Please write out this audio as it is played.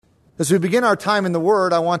As we begin our time in the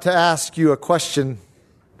Word, I want to ask you a question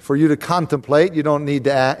for you to contemplate. You don't need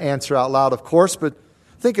to answer out loud, of course, but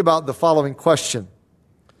think about the following question.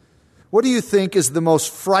 What do you think is the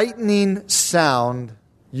most frightening sound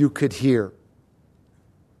you could hear?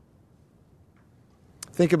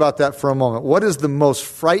 Think about that for a moment. What is the most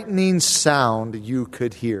frightening sound you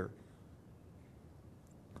could hear?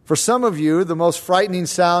 For some of you, the most frightening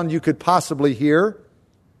sound you could possibly hear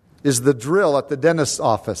is the drill at the dentist's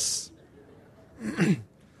office.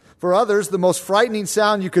 For others, the most frightening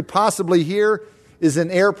sound you could possibly hear is an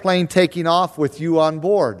airplane taking off with you on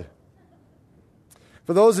board.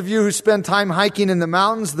 For those of you who spend time hiking in the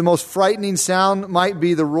mountains, the most frightening sound might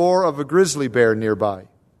be the roar of a grizzly bear nearby.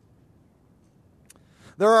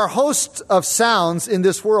 There are hosts of sounds in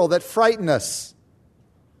this world that frighten us.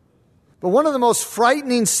 But one of the most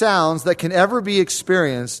frightening sounds that can ever be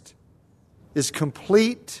experienced is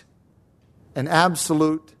complete and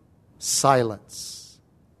absolute silence.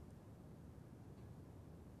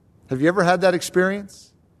 Have you ever had that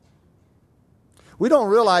experience? We don't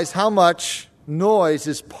realize how much noise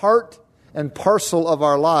is part and parcel of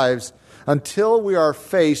our lives until we are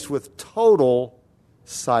faced with total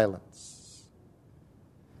silence.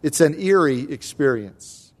 It's an eerie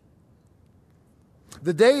experience.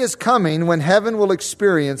 The day is coming when heaven will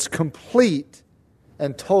experience complete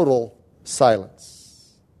and total silence.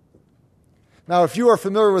 Now, if you are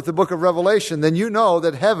familiar with the book of Revelation, then you know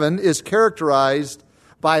that heaven is characterized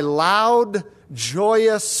by loud,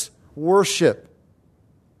 joyous worship.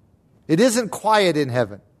 It isn't quiet in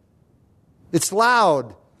heaven. It's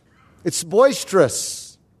loud. It's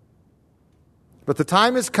boisterous. But the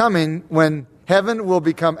time is coming when heaven will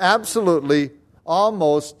become absolutely,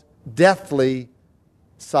 almost deathly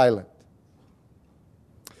silent.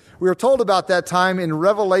 We are told about that time in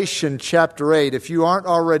Revelation chapter 8. If you aren't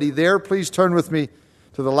already there, please turn with me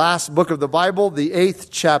to the last book of the Bible, the 8th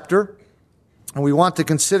chapter. And we want to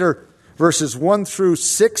consider verses 1 through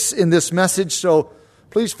 6 in this message, so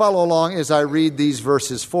please follow along as I read these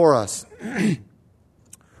verses for us.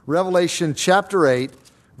 Revelation chapter 8,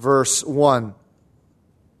 verse 1.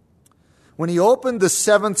 When he opened the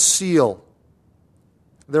seventh seal,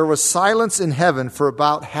 there was silence in heaven for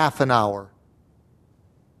about half an hour.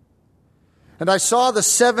 And I saw the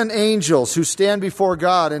 7 angels who stand before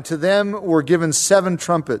God, and to them were given 7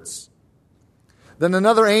 trumpets. Then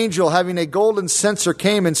another angel, having a golden censer,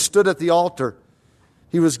 came and stood at the altar.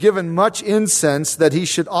 He was given much incense, that he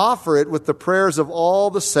should offer it with the prayers of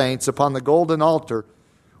all the saints upon the golden altar,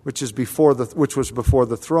 which was before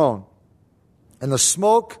the throne. And the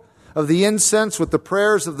smoke of the incense with the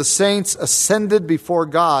prayers of the saints ascended before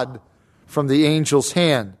God from the angel's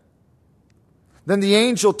hand. Then the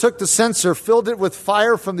angel took the censer, filled it with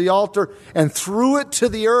fire from the altar, and threw it to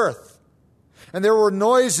the earth. And there were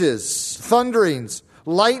noises, thunderings,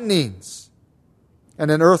 lightnings, and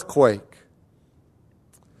an earthquake.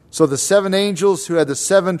 So the 7 angels who had the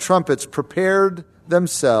 7 trumpets prepared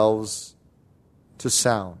themselves to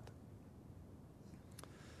sound.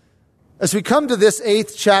 As we come to this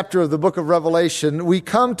 8th chapter of the book of Revelation, we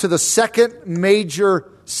come to the second major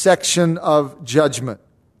section of judgment.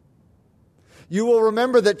 You will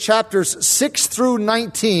remember that chapters 6 through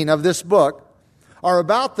 19 of this book are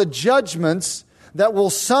about the judgments that will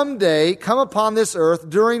someday come upon this earth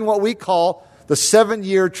during what we call the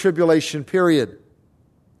 7-year tribulation period.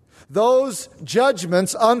 Those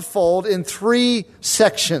judgments unfold in 3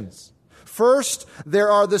 sections. First, there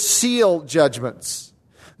are the seal judgments.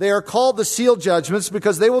 They are called the seal judgments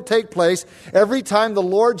because they will take place every time the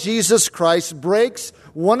Lord Jesus Christ breaks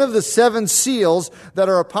one of the 7 seals that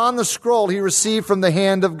are upon the scroll he received from the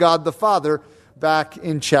hand of God the Father back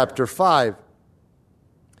in chapter 5.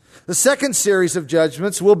 The second series of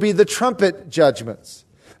judgments will be the trumpet judgments.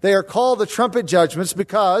 They are called the trumpet judgments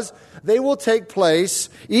because they will take place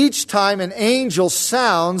each time an angel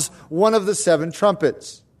sounds one of the 7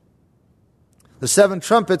 trumpets. The 7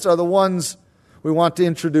 trumpets are the ones we want to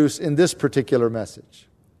introduce in this particular message.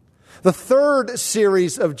 The third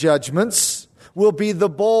series of judgments will be the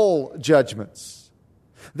bowl judgments.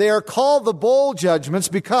 They are called the bowl judgments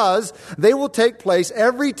because they will take place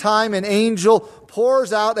every time an angel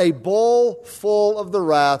pours out a bowl full of the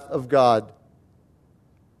wrath of God.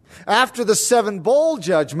 After the 7 bowl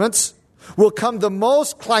judgments will come the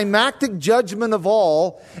most climactic judgment of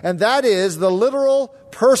all, and that is the literal,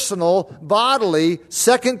 personal, bodily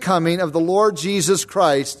second coming of the Lord Jesus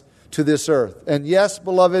Christ to this earth. And yes,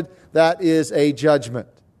 beloved, that is a judgment.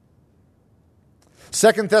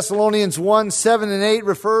 2 Thessalonians 1, 7 and 8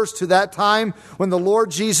 refers to that time when the Lord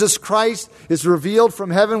Jesus Christ is revealed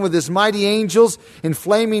from heaven with his mighty angels in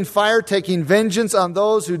flaming fire, taking vengeance on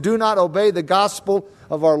those who do not obey the gospel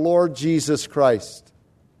of our Lord Jesus Christ.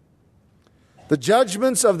 The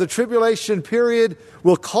judgments of the tribulation period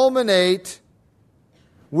will culminate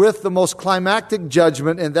with the most climactic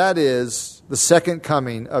judgment, and that is the second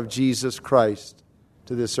coming of Jesus Christ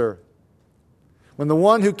to this earth. When the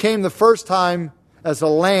one who came the first time as a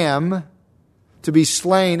lamb to be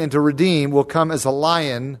slain and to redeem will come as a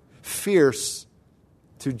lion, fierce,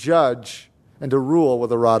 to judge and to rule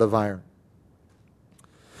with a rod of iron.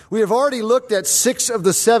 We have already looked at 6 of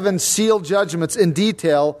the 7 seal judgments in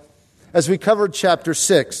detail as we covered chapter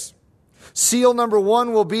 6. Seal number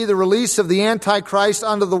 1 will be the release of the Antichrist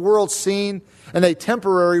onto the world scene and a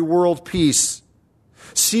temporary world peace.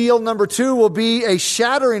 Seal number 2 will be a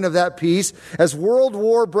shattering of that peace as world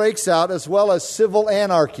war breaks out, as well as civil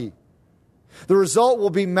anarchy. The result will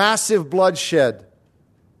be massive bloodshed.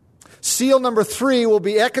 Seal number 3 will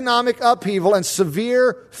be economic upheaval and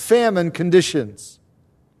severe famine conditions.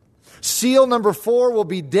 Seal number 4 will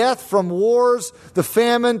be death from wars, the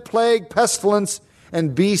famine, plague, pestilence,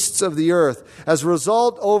 and beasts of the earth. As a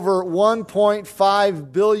result, over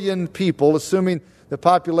 1.5 billion people, assuming the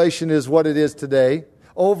population is what it is today,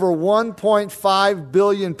 over 1.5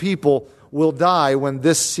 billion people will die when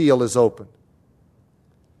this seal is opened.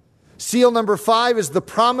 Seal number 5 is the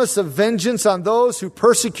promise of vengeance on those who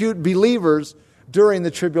persecute believers during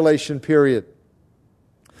the tribulation period.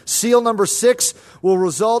 Seal number 6 will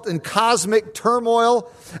result in cosmic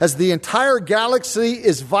turmoil as the entire galaxy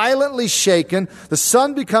is violently shaken. The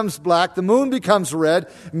sun becomes black, the moon becomes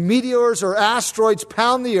red, meteors or asteroids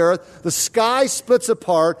pound the earth, the sky splits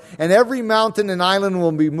apart, and every mountain and island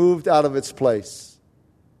will be moved out of its place.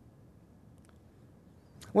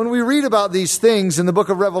 When we read about these things in the book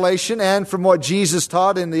of Revelation and from what Jesus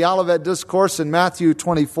taught in the Olivet Discourse in Matthew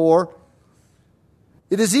 24,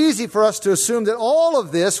 it is easy for us to assume that all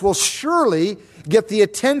of this will surely get the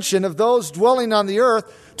attention of those dwelling on the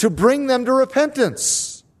earth to bring them to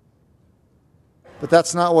repentance. But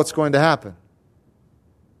that's not what's going to happen.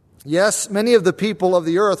 Yes, many of the people of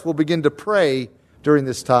the earth will begin to pray during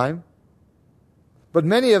this time, but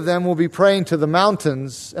many of them will be praying to the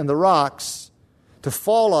mountains and the rocks to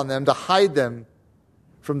fall on them, to hide them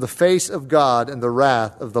from the face of God and the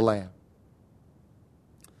wrath of the Lamb.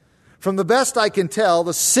 From the best I can tell,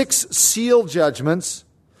 the 6 seal judgments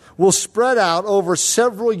will spread out over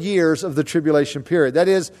several years of the tribulation period. That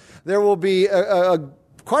is, there will be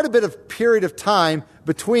quite a bit of period of time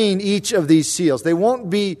between each of these seals. They won't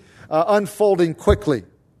be unfolding quickly.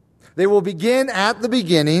 They will begin at the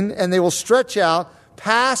beginning, and they will stretch out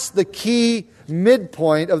past the key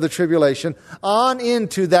midpoint of the tribulation on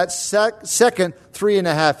into that second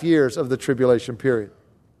 3.5 years of the tribulation period.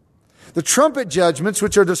 The trumpet judgments,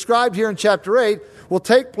 which are described here in chapter 8, will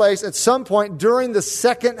take place at some point during the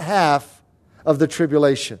second half of the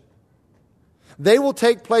tribulation. They will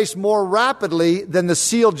take place more rapidly than the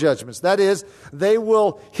seal judgments. That is, they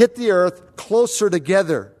will hit the earth closer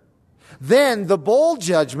together. Then the bowl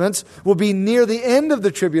judgments will be near the end of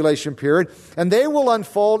the tribulation period, and they will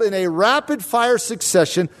unfold in a rapid-fire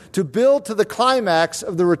succession to build to the climax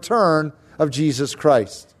of the return of Jesus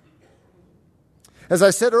Christ. As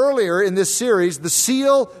I said earlier in this series, the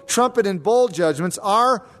seal, trumpet, and bowl judgments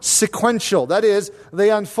are sequential. That is,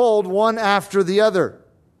 they unfold one after the other.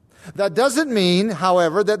 That doesn't mean,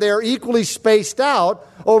 however, that they are equally spaced out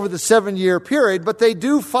over the 7-year period, but they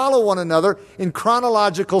do follow one another in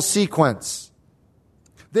chronological sequence.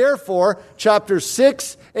 Therefore, chapters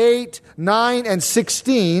 6, 8, 9, and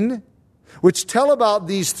 16, which tell about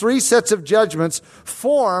these 3 sets of judgments,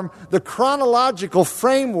 form the chronological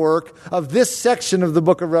framework of this section of the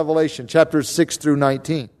book of Revelation, chapters 6 through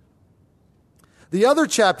 19. The other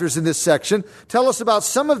chapters in this section tell us about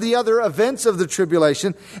some of the other events of the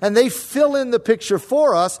tribulation, and they fill in the picture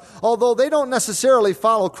for us, although they don't necessarily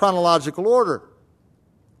follow chronological order.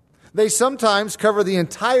 They sometimes cover the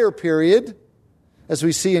entire period, as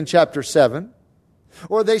we see in chapter 7,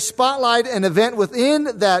 or they spotlight an event within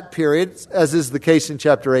that period, as is the case in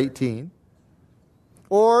chapter 18,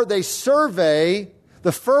 or they survey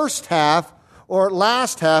the first half or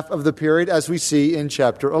last half of the period, as we see in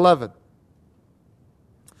chapter 11.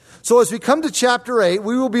 So as we come to chapter 8,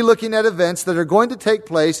 we will be looking at events that are going to take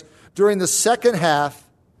place during the second half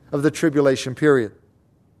of the tribulation period.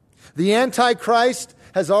 The Antichrist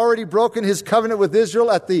has already broken his covenant with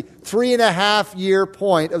Israel at the 3.5-year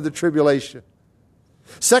point of the tribulation.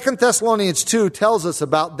 2 Thessalonians 2 tells us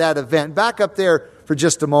about that event. Back up there for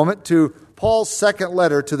just a moment to Paul's second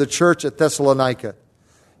letter to the church at Thessalonica.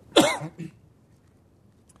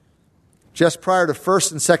 Just prior to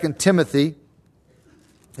 1st and 2nd Timothy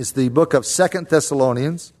is the book of 2nd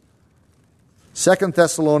Thessalonians. 2nd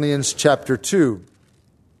Thessalonians chapter 2,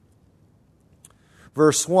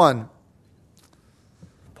 verse 1.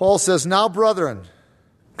 Paul says, "Now, brethren,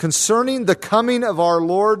 concerning the coming of our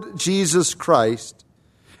Lord Jesus Christ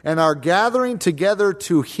and our gathering together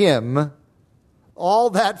to Him," all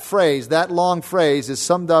that phrase, that long phrase, is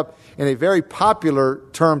summed up in a very popular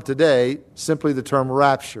term today, simply the term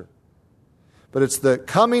rapture. But it's the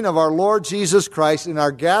coming of our Lord Jesus Christ and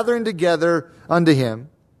our gathering together unto Him.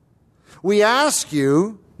 "We ask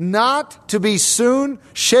you not to be soon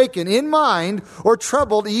shaken in mind or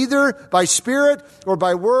troubled either by spirit or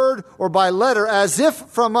by word or by letter, as if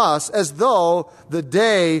from us, as though the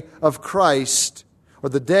day of Christ or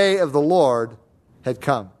the day of the Lord had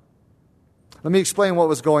come." Let me explain what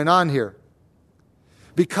was going on here.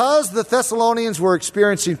 Because the Thessalonians were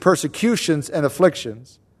experiencing persecutions and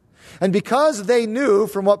afflictions, and because they knew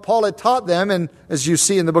from what Paul had taught them, and as you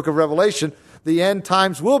see in the book of Revelation, the end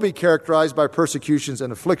times will be characterized by persecutions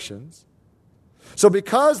and afflictions. So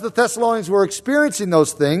because the Thessalonians were experiencing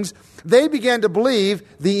those things, they began to believe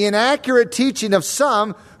the inaccurate teaching of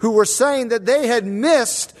some who were saying that they had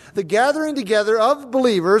missed the gathering together of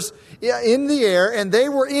believers in the air, and they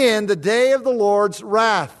were in the day of the Lord's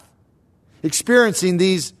wrath, experiencing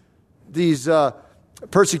these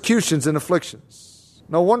persecutions and afflictions.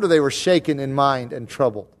 No wonder they were shaken in mind and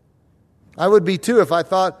troubled. I would be too if I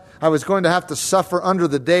thought I was going to have to suffer under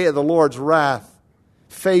the day of the Lord's wrath,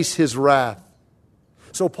 face His wrath.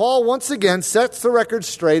 So Paul once again sets the record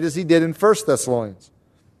straight as he did in 1 Thessalonians.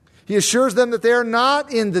 He assures them that they are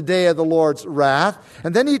not in the day of the Lord's wrath,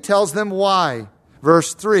 and then he tells them why.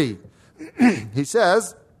 Verse 3, he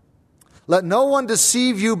says, "Let no one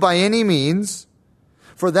deceive you by any means,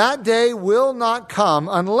 for that day will not come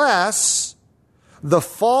unless the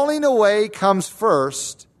falling away comes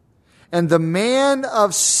first, and the man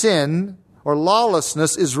of sin or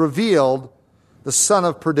lawlessness is revealed, the son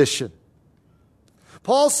of perdition."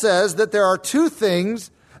 Paul says that there are two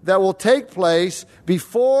things that will take place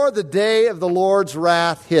before the day of the Lord's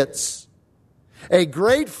wrath hits. A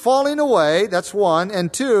great falling away, that's one,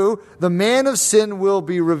 and two, the man of sin will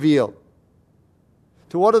be revealed.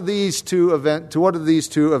 To what do these two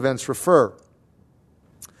events refer?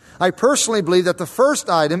 I personally believe that the first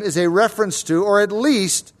item is a reference to, or at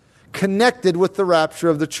least connected with, the rapture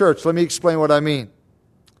of the church. Let me explain what I mean.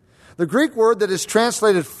 The Greek word that is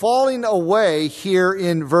translated falling away here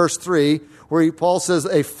in verse 3, where Paul says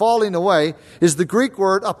a falling away, is the Greek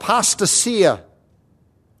word apostasia.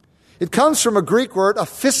 It comes from a Greek word,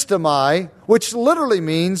 aphistomai, which literally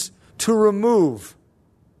means to remove.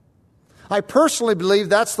 I personally believe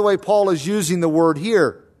that's the way Paul is using the word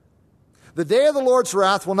here. The day of the Lord's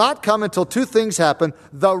wrath will not come until two things happen: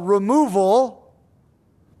 the removal,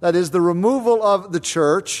 that is, the removal of the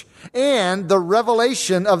church, and the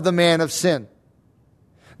revelation of the man of sin.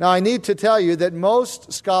 Now, I need to tell you that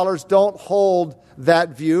most scholars don't hold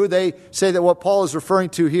that view. They say that what Paul is referring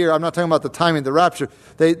to here, I'm not talking about the timing of the rapture,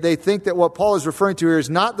 they think that what Paul is referring to here is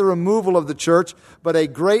not the removal of the church, but a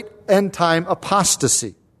great end-time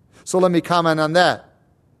apostasy. So let me comment on that.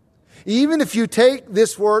 Even if you take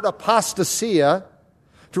this word apostasia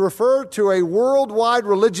to refer to a worldwide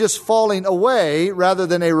religious falling away rather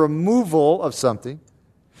than a removal of something,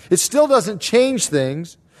 it still doesn't change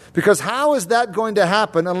things, because how is that going to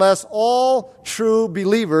happen unless all true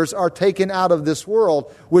believers are taken out of this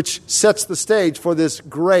world, which sets the stage for this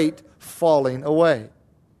great falling away?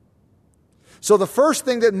 So the first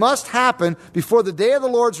thing that must happen before the day of the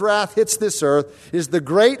Lord's wrath hits this earth is the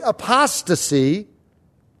great apostasy,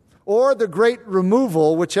 or the great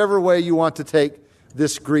removal, whichever way you want to take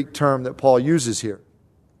this Greek term that Paul uses here.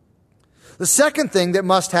 The second thing that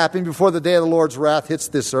must happen before the day of the Lord's wrath hits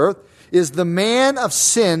this earth is the man of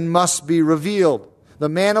sin must be revealed, the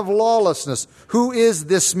man of lawlessness. Who is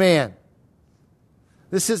this man?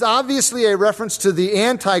 This is obviously a reference to the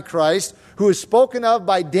Antichrist, who is spoken of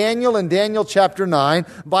by Daniel in Daniel chapter 9,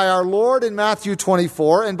 by our Lord in Matthew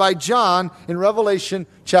 24, and by John in Revelation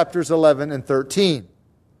chapters 11 and 13.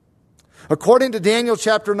 According to Daniel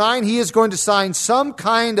chapter 9, he is going to sign some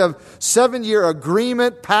kind of 7-year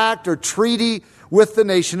agreement, pact, or treaty with the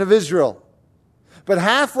nation of Israel. But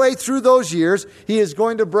halfway through those years, he is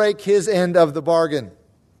going to break his end of the bargain.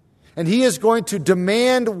 And he is going to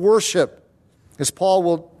demand worship, as Paul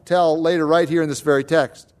will tell later right here in this very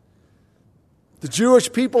text. The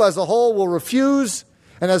Jewish people as a whole will refuse,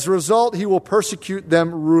 and as a result, he will persecute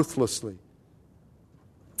them ruthlessly.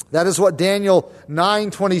 That is what Daniel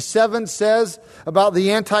 9:27 says about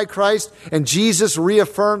the Antichrist, and Jesus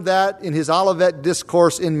reaffirmed that in his Olivet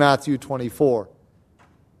Discourse in Matthew 24.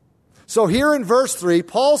 So here in verse 3,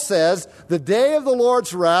 Paul says, the day of the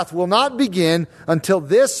Lord's wrath will not begin until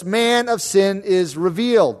this man of sin is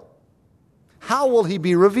revealed. How will he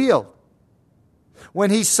be revealed?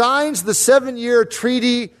 When he signs the 7-year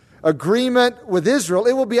treaty agreement with Israel,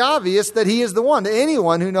 it will be obvious that he is the one to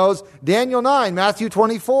anyone who knows Daniel 9, Matthew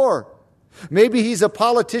 24. Maybe he's a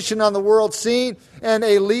politician on the world scene and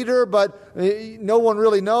a leader, but no one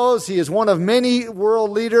really knows. He is one of many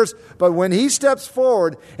world leaders. But when he steps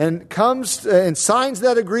forward and comes and signs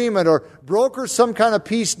that agreement or brokers some kind of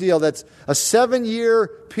peace deal that's a 7-year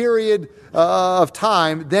period of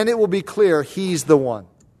time, then it will be clear he's the one.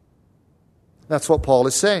 That's what Paul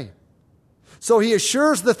is saying. So he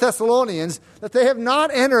assures the Thessalonians that they have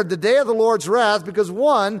not entered the day of the Lord's wrath because,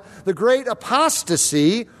 one, the great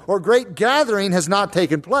apostasy or great gathering has not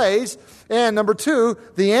taken place, and number two,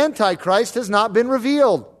 the Antichrist has not been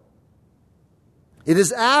revealed. It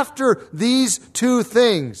is after these two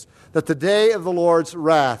things that the day of the Lord's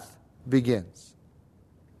wrath begins.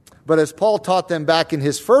 But as Paul taught them back in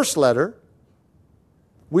his first letter,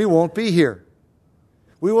 we won't be here.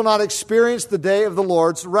 We will not experience the day of the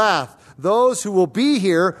Lord's wrath. Those who will be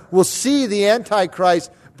here will see the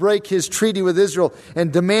Antichrist break his treaty with Israel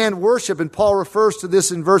and demand worship. And Paul refers to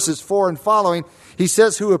this in verses 4 and following. He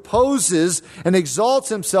says, who opposes and exalts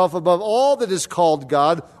himself above all that is called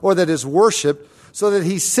God or that is worshiped, so that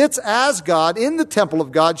he sits as God in the temple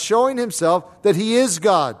of God, showing himself that he is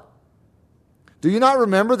God. Do you not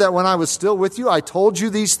remember that when I was still with you, I told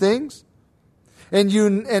you these things?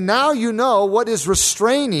 And now you know what is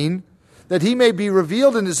restraining, that he may be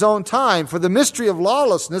revealed in his own time. For the mystery of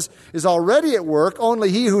lawlessness is already at work. Only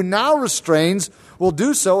he who now restrains will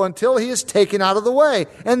do so until he is taken out of the way.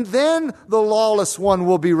 And then the lawless one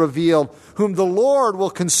will be revealed, whom the Lord will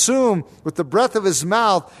consume with the breath of his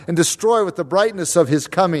mouth and destroy with the brightness of his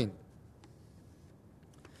coming.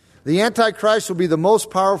 The Antichrist will be the most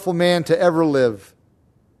powerful man to ever live,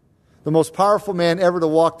 the most powerful man ever to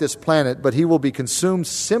walk this planet, but he will be consumed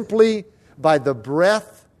simply by the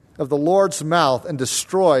breath of the Lord's mouth and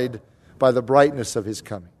destroyed by the brightness of his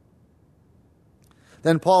coming.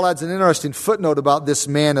 Then Paul adds an interesting footnote about this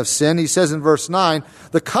man of sin. He says in verse 9,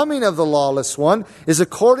 the coming of the lawless one is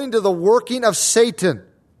according to the working of Satan,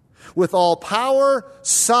 with all power,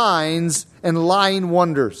 signs, and lying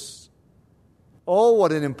wonders. Oh,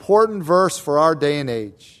 what an important verse for our day and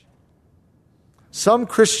age. Some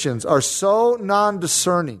Christians are so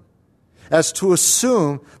non-discerning as to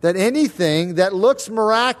assume that anything that looks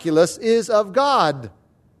miraculous is of God.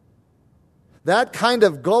 That kind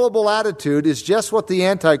of gullible attitude is just what the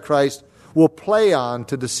Antichrist will play on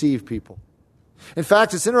to deceive people. In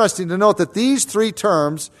fact, it's interesting to note that these three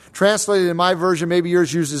terms, translated in my version, maybe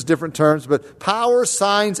yours uses different terms, but power,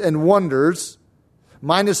 signs, and wonders,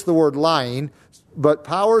 minus the word lying, but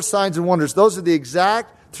power, signs, and wonders, those are the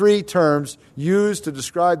exact three terms used to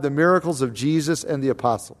describe the miracles of Jesus and the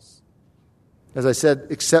apostles. As I said,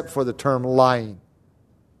 except for the term lying.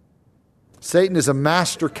 Satan is a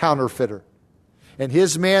master counterfeiter. And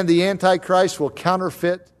his man, the Antichrist, will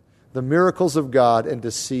counterfeit the miracles of God and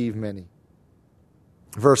deceive many.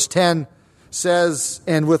 Verse 10 says,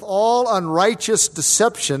 and with all unrighteous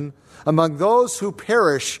deception among those who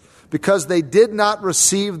perish, because they did not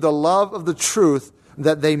receive the love of the truth,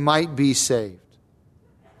 that they might be saved.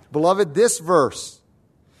 Beloved, this verse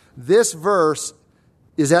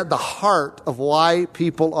is at the heart of why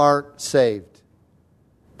people aren't saved.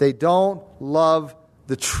 They don't love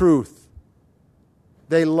the truth.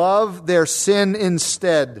 They love their sin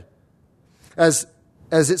instead. As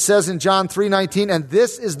it says in John 3:19, and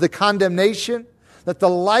this is the condemnation, that the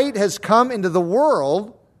light has come into the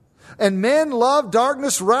world, and men love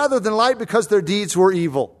darkness rather than light because their deeds were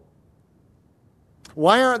evil.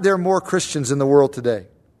 Why aren't there more Christians in the world today?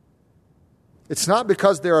 It's not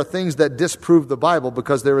because there are things that disprove the Bible,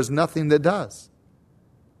 because there is nothing that does.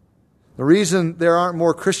 The reason there aren't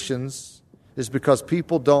more Christians is because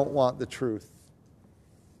people don't want the truth.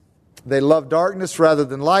 They love darkness rather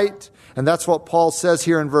than light, and that's what Paul says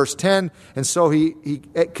here in verse 10. And so he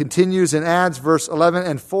continues and adds verse 11,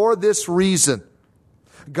 and for this reason,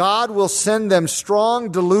 God will send them strong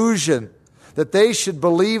delusion, that they should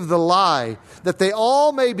believe the lie, that they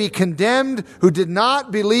all may be condemned who did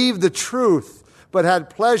not believe the truth, but had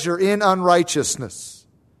pleasure in unrighteousness.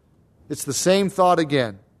 It's the same thought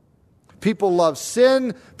again. People love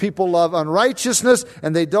sin, people love unrighteousness,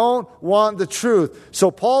 and they don't want the truth.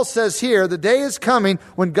 So Paul says here, the day is coming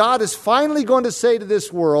when God is finally going to say to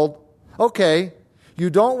this world, okay, You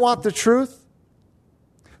don't want the truth?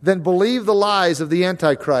 Then believe the lies of the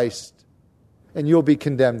Antichrist, and you'll be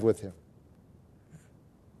condemned with him.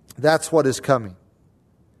 That's what is coming.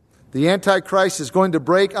 The Antichrist is going to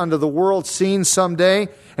break onto the world scene someday,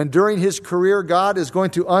 and during his career, God is going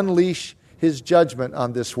to unleash his judgment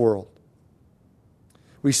on this world.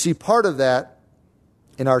 We see part of that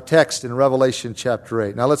in our text in Revelation chapter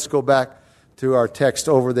 8. Now let's go back to our text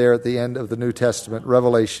over there at the end of the New Testament,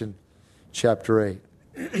 Revelation chapter 8.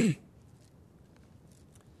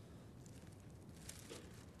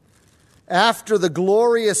 After the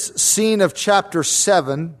glorious scene of chapter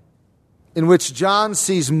 7, in which John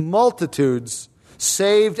sees multitudes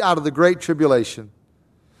saved out of the great tribulation,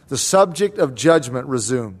 the subject of judgment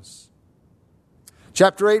resumes.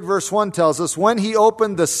 Chapter 8, verse 1 tells us, when he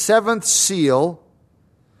opened the seventh seal,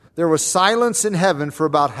 there was silence in heaven for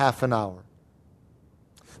about half an hour.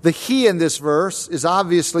 The he in this verse is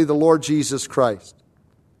obviously the Lord Jesus Christ.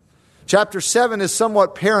 Chapter 7 is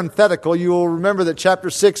somewhat parenthetical. You will remember that chapter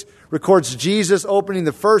 6 records Jesus opening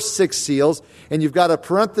the first 6 seals, and you've got a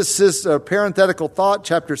parenthetical thought,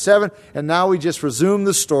 chapter 7, and now we just resume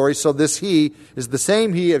the story. So this he is the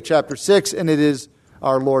same he of chapter 6, and it is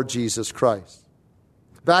our Lord Jesus Christ.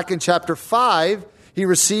 Back in chapter 5, he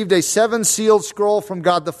received a 7-sealed scroll from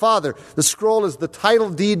God the Father. The scroll is the title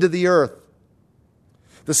deed to the earth.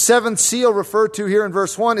 The 7th seal referred to here in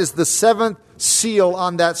verse 1 is the 7th seal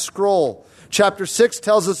on that scroll. Chapter 6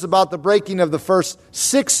 tells us about the breaking of the first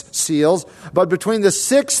 6 seals, but between the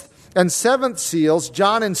 6th and 7th seals,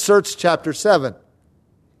 John inserts chapter 7.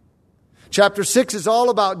 Chapter 6 is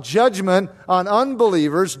all about judgment on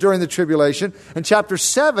unbelievers during the tribulation, and chapter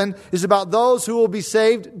 7 is about those who will be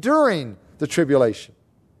saved during the tribulation.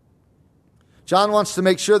 John wants to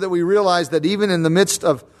make sure that we realize that even in the midst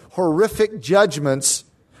of horrific judgments,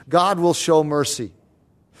 God will show mercy.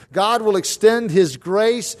 God will extend his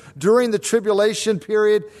grace during the tribulation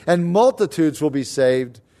period, and multitudes will be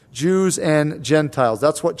saved, Jews and Gentiles.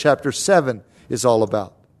 That's what chapter 7 is all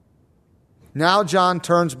about. Now John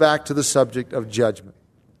turns back to the subject of judgment.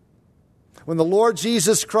 When the Lord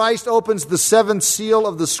Jesus Christ opens the 7th seal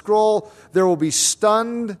of the scroll, there will be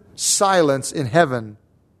stunned silence in heaven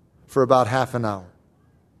for about half an hour.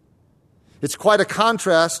 It's quite a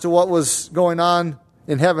contrast to what was going on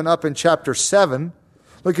in heaven up in chapter 7.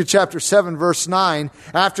 Look at chapter 7, verse 9.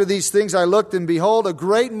 After these things I looked, and behold, a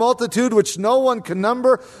great multitude which no one can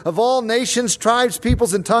number, of all nations, tribes,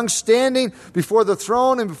 peoples, and tongues, standing before the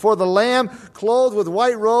throne and before the Lamb, clothed with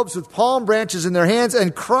white robes, with palm branches in their hands,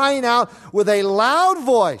 and crying out with a loud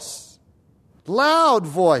voice,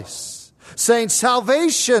 saying,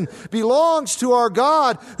 salvation belongs to our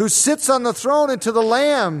God who sits on the throne and to the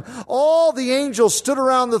Lamb. All the angels stood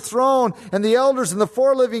around the throne, and the elders and the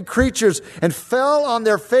 4 living creatures, and fell on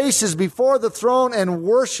their faces before the throne and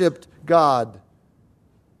worshiped God.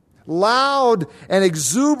 Loud and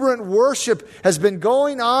exuberant worship has been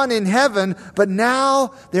going on in heaven, but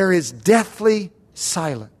now there is deathly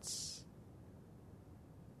silence.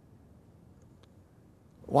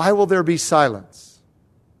 Why will there be silence?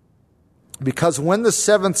 Because when the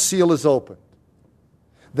 7th seal is opened,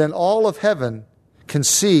 then all of heaven can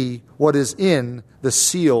see what is in the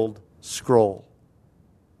sealed scroll.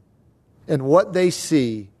 And what they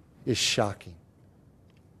see is shocking.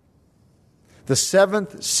 The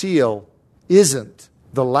 7th seal isn't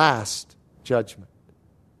the last judgment.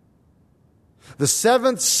 The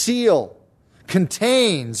 7th seal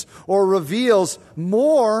contains or reveals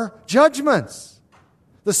more judgments.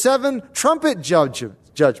 The 7 trumpet judgments.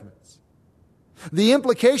 The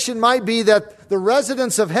implication might be that the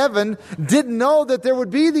residents of heaven didn't know that there would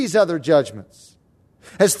be these other judgments.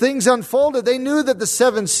 As things unfolded, they knew that the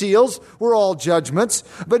 7 seals were all judgments,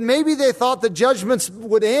 but maybe they thought the judgments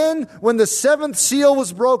would end when the 7th seal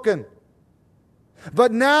was broken.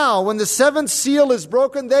 But now, when the 7th seal is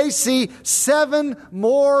broken, they see 7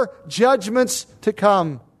 more judgments to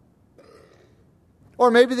come. Or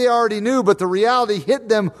maybe they already knew, but the reality hit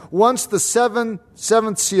them once the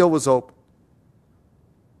 7th seal was opened.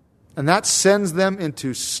 And that sends them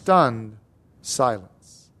into stunned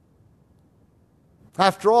silence.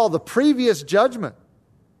 After all, the previous judgment,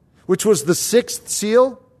 which was the 6th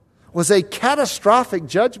seal, was a catastrophic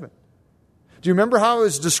judgment. Do you remember how it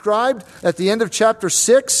was described at the end of chapter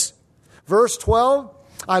 6, verse 12?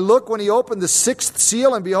 I looked when he opened the sixth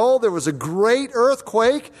seal, and behold, there was a great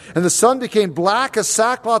earthquake, and the sun became black as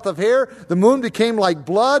sackcloth of hair, the moon became like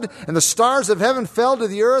blood, and the stars of heaven fell to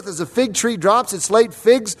the earth as a fig tree drops its late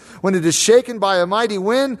figs when it is shaken by a mighty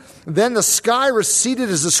wind. Then the sky receded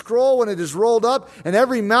as a scroll when it is rolled up, and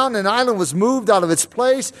every mountain and island was moved out of its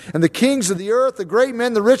place, and the kings of the earth, the great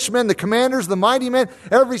men, the rich men, the commanders, the mighty men,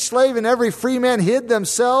 every slave and every free man hid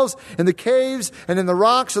themselves in the caves and in the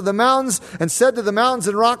rocks of the mountains, and said to the mountains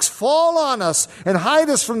and rocks, fall on us and hide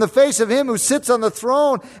us from the face of him who sits on the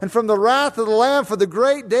throne and from the wrath of the Lamb, for the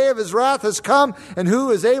great day of his wrath has come, and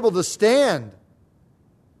who is able to stand?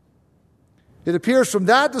 It appears from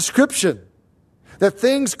that description that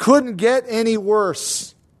things couldn't get any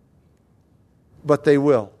worse, but they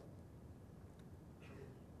will.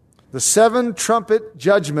 The 7 trumpet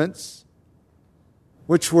judgments,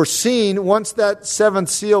 which were seen once that 7th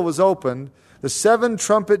seal was opened, the 7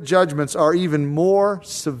 trumpet judgments are even more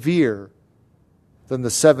severe than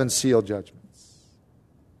the 7 seal judgments.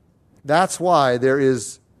 That's why there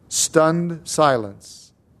is stunned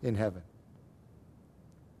silence in heaven.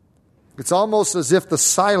 It's almost as if the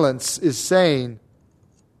silence is saying,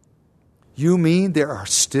 you mean there are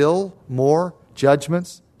still more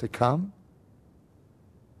judgments to come?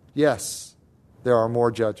 Yes, there are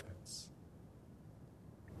more judgments.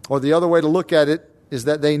 Or the other way to look at it is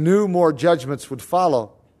that they knew more judgments would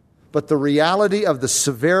follow, but the reality of the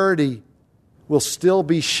severity will still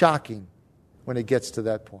be shocking when it gets to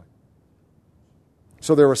that point.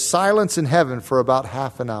 So there was silence in heaven for about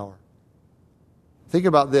half an hour. Think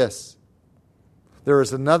about this. There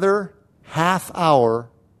is another half hour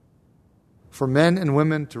for men and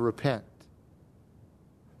women to repent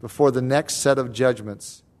before the next set of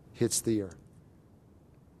judgments hits the earth.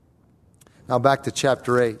 Now back to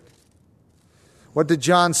chapter 8. What did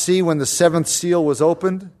John see when the 7th seal was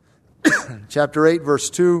opened? Chapter 8, verse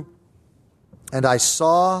 2. And I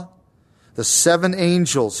saw the 7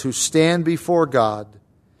 angels who stand before God,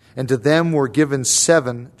 and to them were given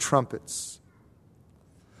 7 trumpets.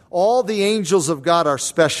 All the angels of God are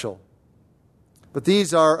special, but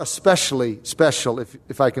these are especially special,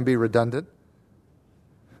 if I can be redundant.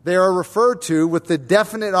 They are referred to with the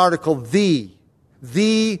definite article, the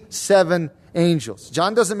 7 angels.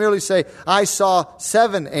 John doesn't merely say, I saw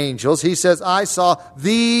 7 angels. He says, I saw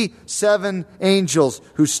the 7 angels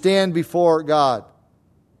who stand before God.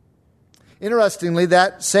 Interestingly,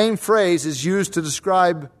 that same phrase is used to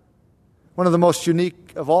describe one of the most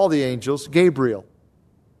unique of all the angels, Gabriel.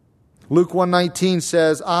 Luke 1:19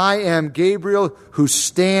 says, I am Gabriel who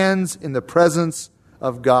stands in the presence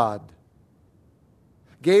of God.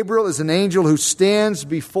 Gabriel is an angel who stands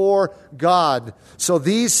before God. So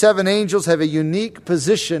these 7 angels have a unique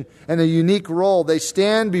position and a unique role. They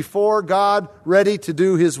stand before God ready to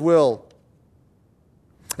do His will.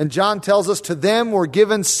 And John tells us to them were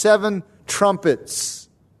given 7 trumpets.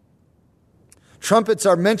 Trumpets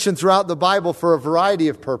are mentioned throughout the Bible for a variety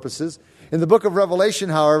of purposes. In the book of Revelation,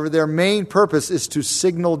 however, their main purpose is to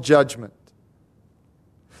signal judgment.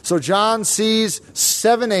 So John sees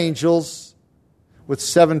 7 angels with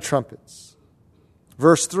 7 trumpets.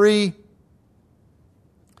 Verse 3,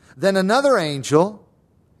 then another angel,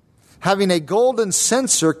 having a golden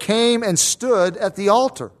censer, came and stood at the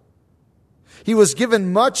altar. He was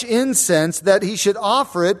given much incense that he should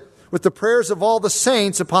offer it with the prayers of all the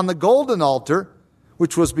saints upon the golden altar,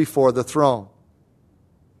 which was before the throne.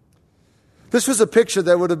 This was a picture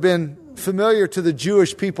that would have been familiar to the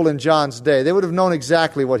Jewish people in John's day. They would have known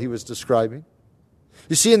exactly what he was describing.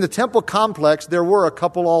 You see, in the temple complex, there were a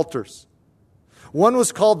couple altars. One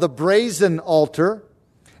was called the brazen altar,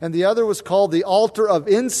 and the other was called the altar of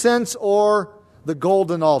incense or the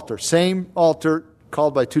golden altar. Same altar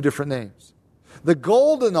called by 2 different names. The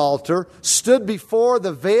golden altar stood before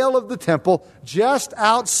the veil of the temple just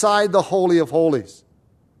outside the Holy of Holies.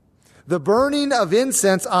 The burning of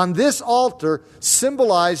incense on this altar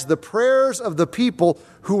symbolized the prayers of the people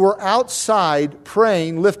who were outside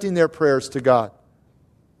praying, lifting their prayers to God.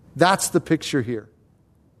 That's the picture here.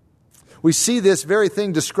 We see this very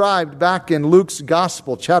thing described back in Luke's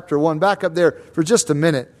Gospel, chapter 1. Back up there for just a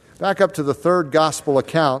minute. Back up to the 3rd Gospel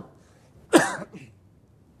account.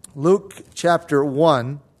 Luke chapter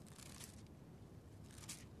 1,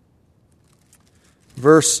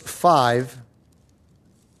 verse 5.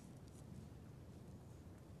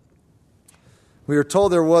 We are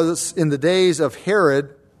told there was, in the days of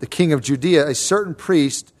Herod, the king of Judea, a certain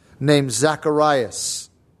priest named Zacharias,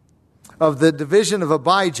 of the division of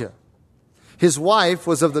Abijah. His wife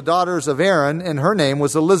was of the daughters of Aaron, and her name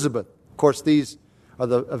was Elizabeth. Of course, these are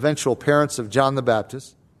the eventual parents of John the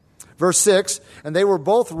Baptist. Verse 6, and they were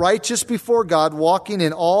both righteous before God, walking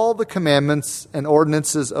in all the commandments and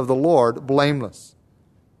ordinances of the Lord, blameless.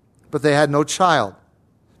 But they had no child,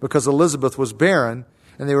 because Elizabeth was barren,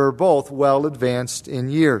 and they were both well advanced in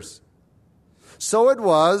years. So it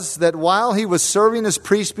was that while he was serving as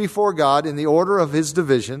priest before God in the order of his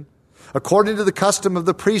division, according to the custom of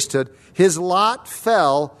the priesthood, his lot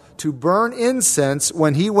fell to burn incense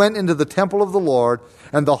when he went into the temple of the Lord,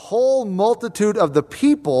 and the whole multitude of the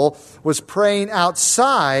people was praying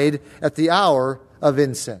outside at the hour of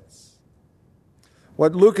incense.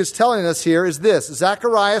 What Luke is telling us here is this.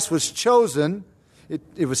 Zacharias was chosen.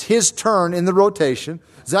 It was his turn in the rotation.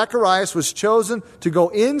 Zacharias was chosen to go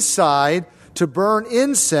inside to burn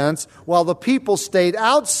incense while the people stayed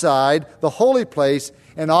outside the holy place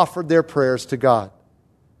and offered their prayers to God.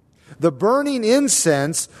 The burning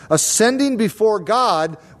incense ascending before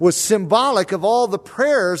God was symbolic of all the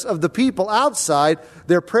prayers of the people outside,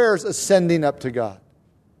 their prayers ascending up to God.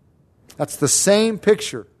 That's the same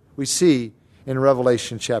picture we see in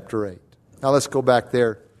Revelation chapter 8. Now let's go back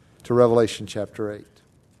there to Revelation chapter 8.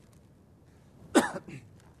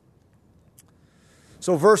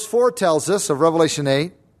 So verse 4 tells us of Revelation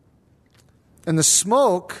 8, and the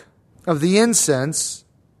smoke of the incense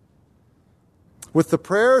with the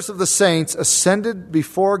prayers of the saints ascended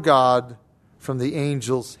before God from the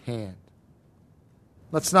angel's hand.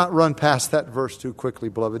 Let's not run past that verse too quickly,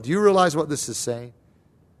 beloved. Do you realize what this is saying?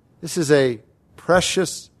 This is a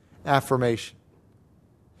precious affirmation.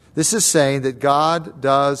 This is saying that God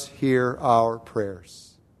does hear our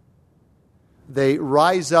prayers. They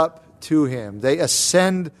rise up to Him. They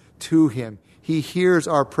ascend to Him. He hears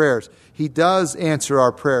our prayers. He does answer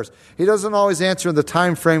our prayers. He doesn't always answer in the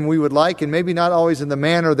time frame we would like, and maybe not always in the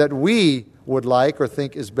manner that we would like or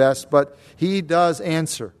think is best, but He does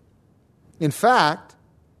answer. In fact,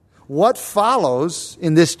 what follows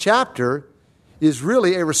in this chapter is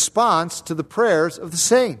really a response to the prayers of the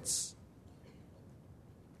saints.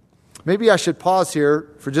 Maybe I should pause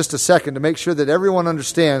here for just a second to make sure that everyone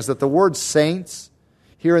understands that the word saints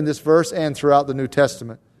here in this verse and throughout the New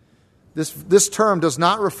Testament, this term does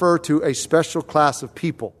not refer to a special class of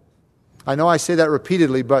people. I know I say that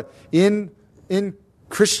repeatedly, but in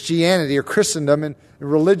Christianity or Christendom, in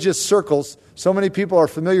religious circles, so many people are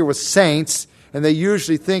familiar with saints, and they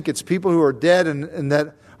usually think it's people who are dead and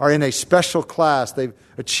that are in a special class. They've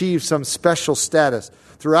achieved some special status.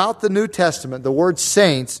 Throughout the New Testament, the word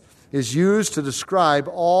saints is used to describe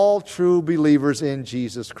all true believers in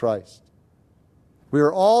Jesus Christ. We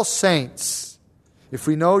are all saints if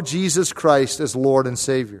we know Jesus Christ as Lord and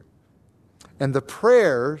Savior. And the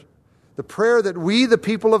prayer that we, the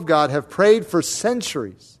people of God, have prayed for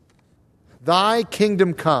centuries, Thy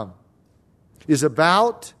kingdom come, is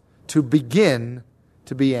about to begin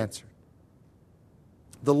to be answered.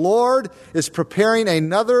 The Lord is preparing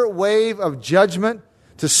another wave of judgment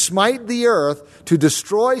to smite the earth, to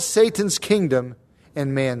destroy Satan's kingdom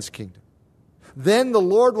and man's kingdom. Then the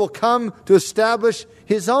Lord will come to establish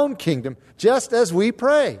His own kingdom, just as we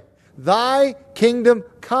pray. Thy kingdom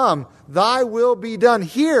come, Thy will be done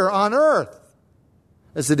here on earth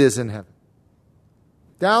as it is in heaven.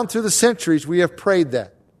 Down through the centuries we have prayed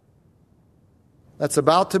that. That's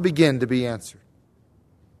about to begin to be answered.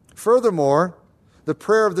 Furthermore, the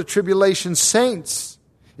prayer of the tribulation saints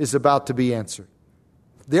is about to be answered.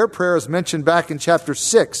 Their prayer is mentioned back in chapter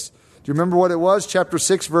 6. Do you remember what it was? Chapter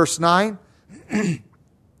 6, verse 9.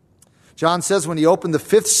 John says, when he opened the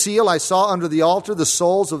fifth seal, I saw under the altar the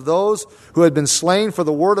souls of those who had been slain for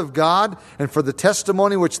the word of God and for the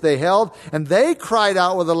testimony which they held. And they cried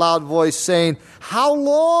out with a loud voice, saying, How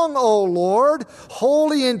long, O Lord,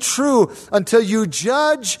 holy and true, until you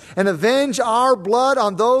judge and avenge our blood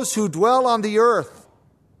on those who dwell on the earth?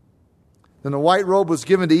 Then a white robe was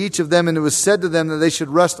given to each of them, and it was said to them that they should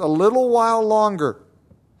rest a little while longer,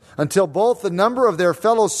 until both the number of their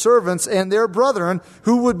fellow servants and their brethren,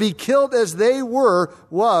 who would be killed as they were,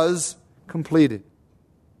 was completed.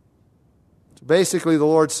 So basically, the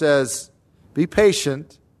Lord says, be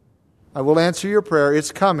patient. I will answer your prayer.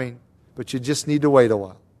 It's coming, but you just need to wait a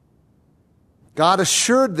while. God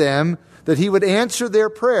assured them that He would answer their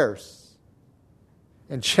prayers.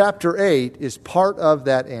 And chapter 8 is part of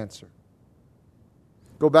that answer.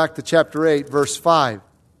 Go back to chapter 8, verse 5.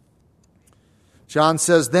 John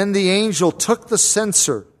says, Then the angel took the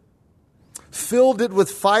censer, filled it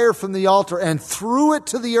with fire from the altar, and threw it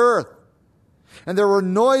to the earth. And there were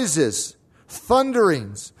noises,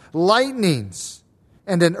 thunderings, lightnings,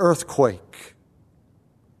 and an earthquake.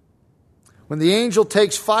 When the angel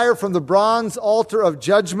takes fire from the bronze altar of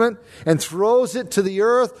judgment and throws it to the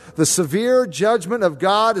earth, the severe judgment of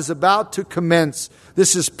God is about to commence.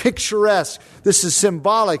 This is picturesque. This is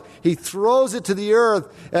symbolic. He throws it to the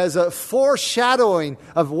earth as a foreshadowing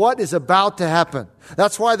of what is about to happen.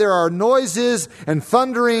 That's why there are noises and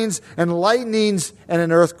thunderings and lightnings and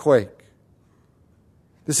an earthquake.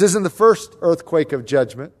 This isn't the first earthquake of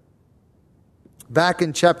judgment. Back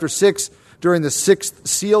in chapter 6, during the sixth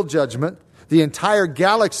seal judgment, the entire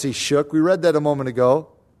galaxy shook. We read that a moment ago.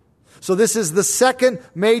 So this is the second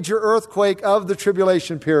major earthquake of the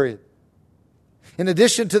tribulation period. In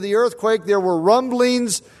addition to the earthquake, there were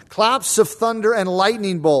rumblings, claps of thunder, and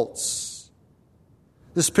lightning bolts.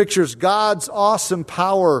 This pictures God's awesome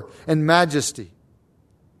power and majesty.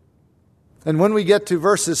 And when we get to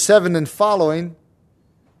verses 7 and following,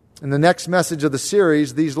 in the next message of the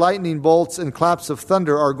series, these lightning bolts and claps of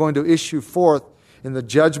thunder are going to issue forth in the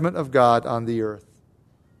judgment of God on the earth.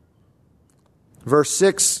 Verse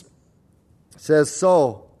 6 says,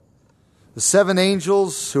 "So the seven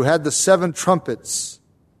angels who had the seven trumpets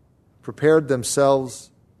prepared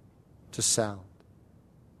themselves to sound."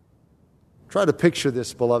 Try to picture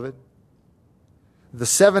this, beloved. The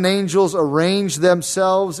seven angels arranged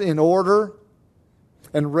themselves in order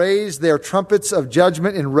and raised their trumpets of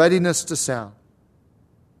judgment in readiness to sound.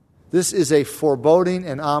 This is a foreboding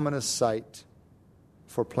and ominous sight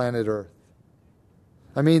for planet Earth.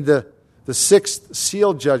 I mean, the sixth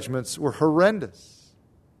seal judgments were horrendous.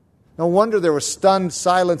 No wonder there was stunned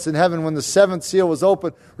silence in heaven when the seventh seal was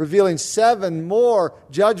opened, revealing seven more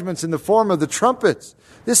judgments in the form of the trumpets.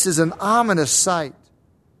 This is an ominous sight.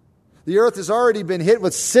 The earth has already been hit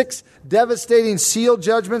with 6 devastating seal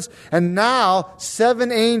judgments, and now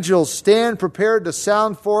 7 angels stand prepared to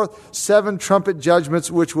sound forth 7 trumpet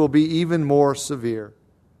judgments, which will be even more severe.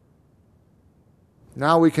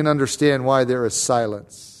 Now we can understand why there is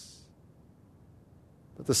silence.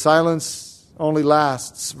 But the silence only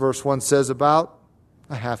lasts, verse 1 says, about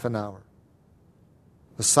a half an hour.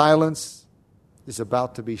 The silence is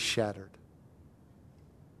about to be shattered.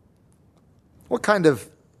 What kind of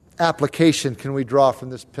application can we draw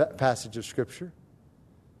from this passage of Scripture?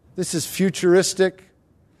 This is futuristic.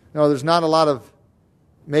 No, there's not a lot of,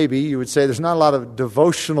 maybe you would say, there's not a lot of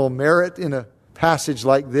devotional merit in a passage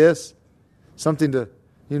like this. Something to,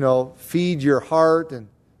 feed your heart and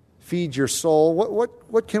feed your soul.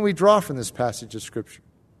 What can we draw from this passage of Scripture?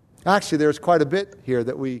 Actually, there's quite a bit here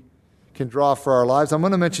that we can draw for our lives. I'm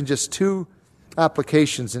going to mention just 2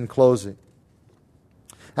 applications in closing.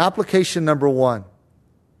 Application number 1.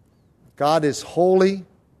 God is holy,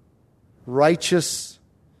 righteous,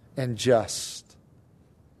 and just.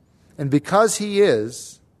 And because He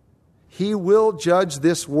is, He will judge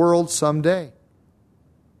this world someday.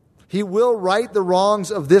 He will right the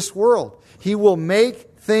wrongs of this world. He will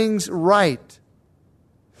make things right.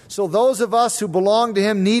 So those of us who belong to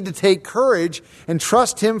Him need to take courage and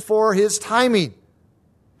trust Him for His timing.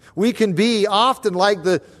 We can be often like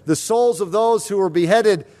the souls of those who were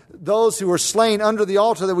beheaded, those who were slain under the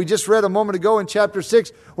altar that we just read a moment ago in chapter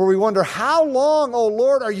 6, where we wonder, how long, O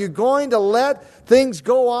Lord, are you going to let things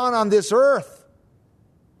go on this earth?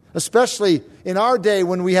 Especially in our day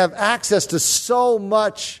when we have access to so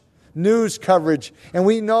much news coverage, and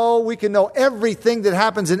we can know everything that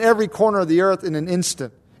happens in every corner of the earth in an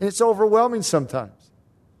instant. And it's overwhelming sometimes.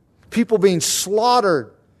 People being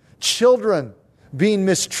slaughtered, children being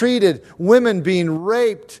mistreated, women being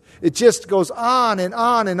raped. It just goes on and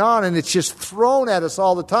on and on, and it's just thrown at us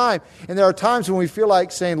all the time. And there are times when we feel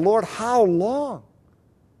like saying, Lord, how long?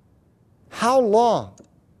 How long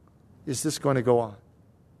is this going to go on?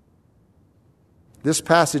 This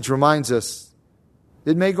passage reminds us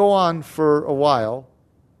it may go on for a while,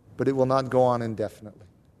 but it will not go on indefinitely.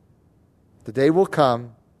 The day will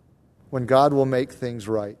come when God will make things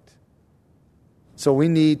right. So we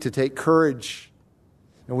need to take courage,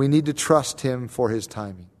 and we need to trust Him for His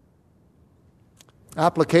timing.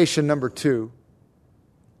 Application number 2,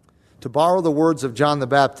 to borrow the words of John the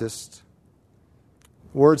Baptist,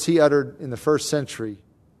 words he uttered in the first century,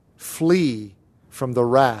 flee from the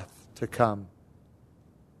wrath to come.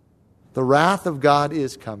 The wrath of God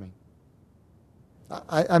is coming.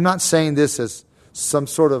 I'm not saying this as some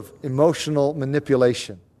sort of emotional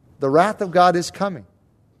manipulation. The wrath of God is coming.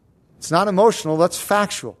 It's not emotional, that's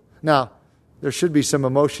factual. Now, there should be some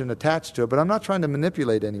emotion attached to it, but I'm not trying to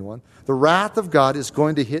manipulate anyone. The wrath of God is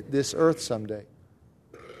going to hit this earth someday.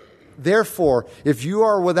 Therefore, if you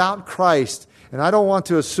are without Christ, and I don't want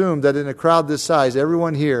to assume that in a crowd this size,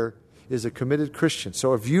 everyone here is a committed Christian.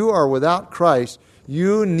 So if you are without Christ,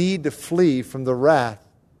 you need to flee from the wrath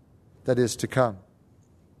that is to come.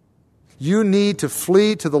 You need to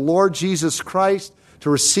flee to the Lord Jesus Christ,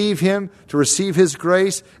 to receive Him, to receive His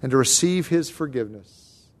grace, and to receive His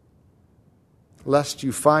forgiveness, lest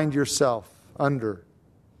you find yourself under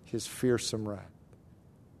His fearsome wrath.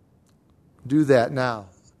 Do that now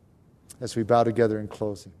as we bow together in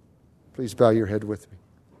closing. Please bow your head with me.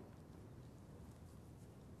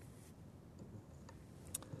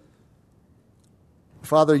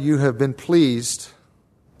 Father, you have been pleased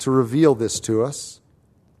to reveal this to us.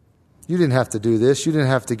 You didn't have to do this. You didn't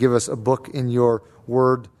have to give us a book in your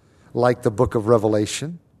word like the book of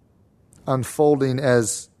Revelation, unfolding,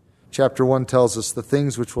 as chapter 1 tells us, the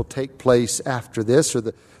things which will take place after this, or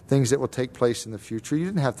the things that will take place in the future. You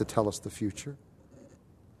didn't have to tell us the future.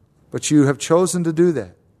 But you have chosen to do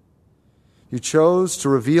that. You chose to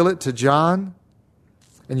reveal it to John,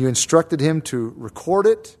 and you instructed him to record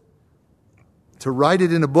it, to write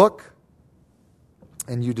it in a book,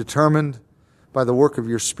 and you determined by the work of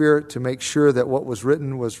your Spirit to make sure that what was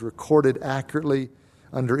written was recorded accurately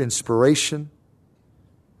under inspiration.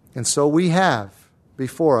 And so we have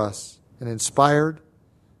before us an inspired,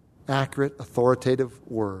 accurate, authoritative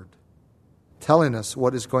word telling us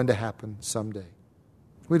what is going to happen someday.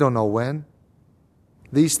 We don't know when.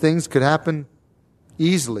 These things could happen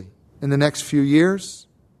easily in the next few years,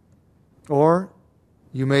 or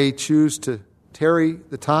you may choose to tarry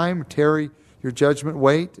the time, tarry your judgment,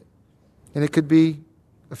 wait, and it could be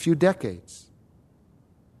a few decades.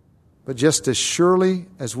 But just as surely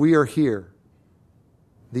as we are here,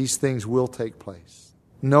 these things will take place.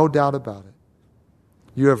 No doubt about it.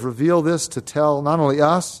 You have revealed this to tell not only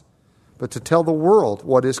us, but to tell the world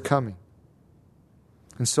what is coming.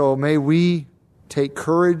 And so may we take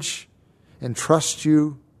courage and trust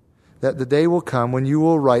you that the day will come when you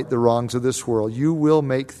will right the wrongs of this world. You will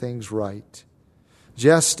make things right.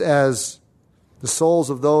 Just as the souls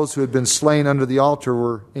of those who had been slain under the altar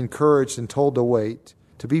were encouraged and told to wait,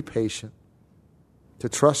 to be patient, to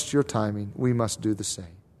trust your timing, we must do the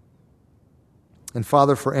same. And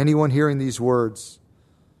Father, for anyone hearing these words,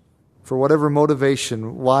 for whatever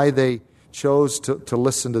motivation, why they chose to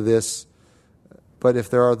listen to this, but if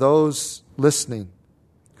there are those listening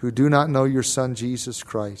who do not know your Son, Jesus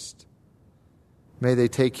Christ, may they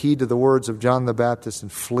take heed to the words of John the Baptist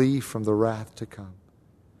and flee from the wrath to come.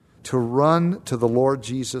 To run to the Lord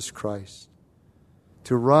Jesus Christ,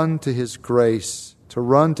 to run to His grace, to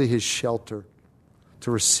run to His shelter,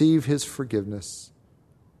 to receive His forgiveness,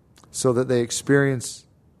 so that they experience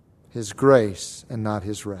His grace and not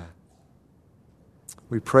His wrath.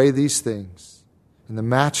 We pray these things in the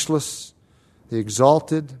matchless, the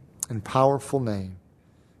exalted, and powerful name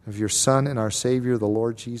of your Son and our Savior, the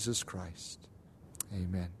Lord Jesus Christ.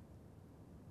 Amen.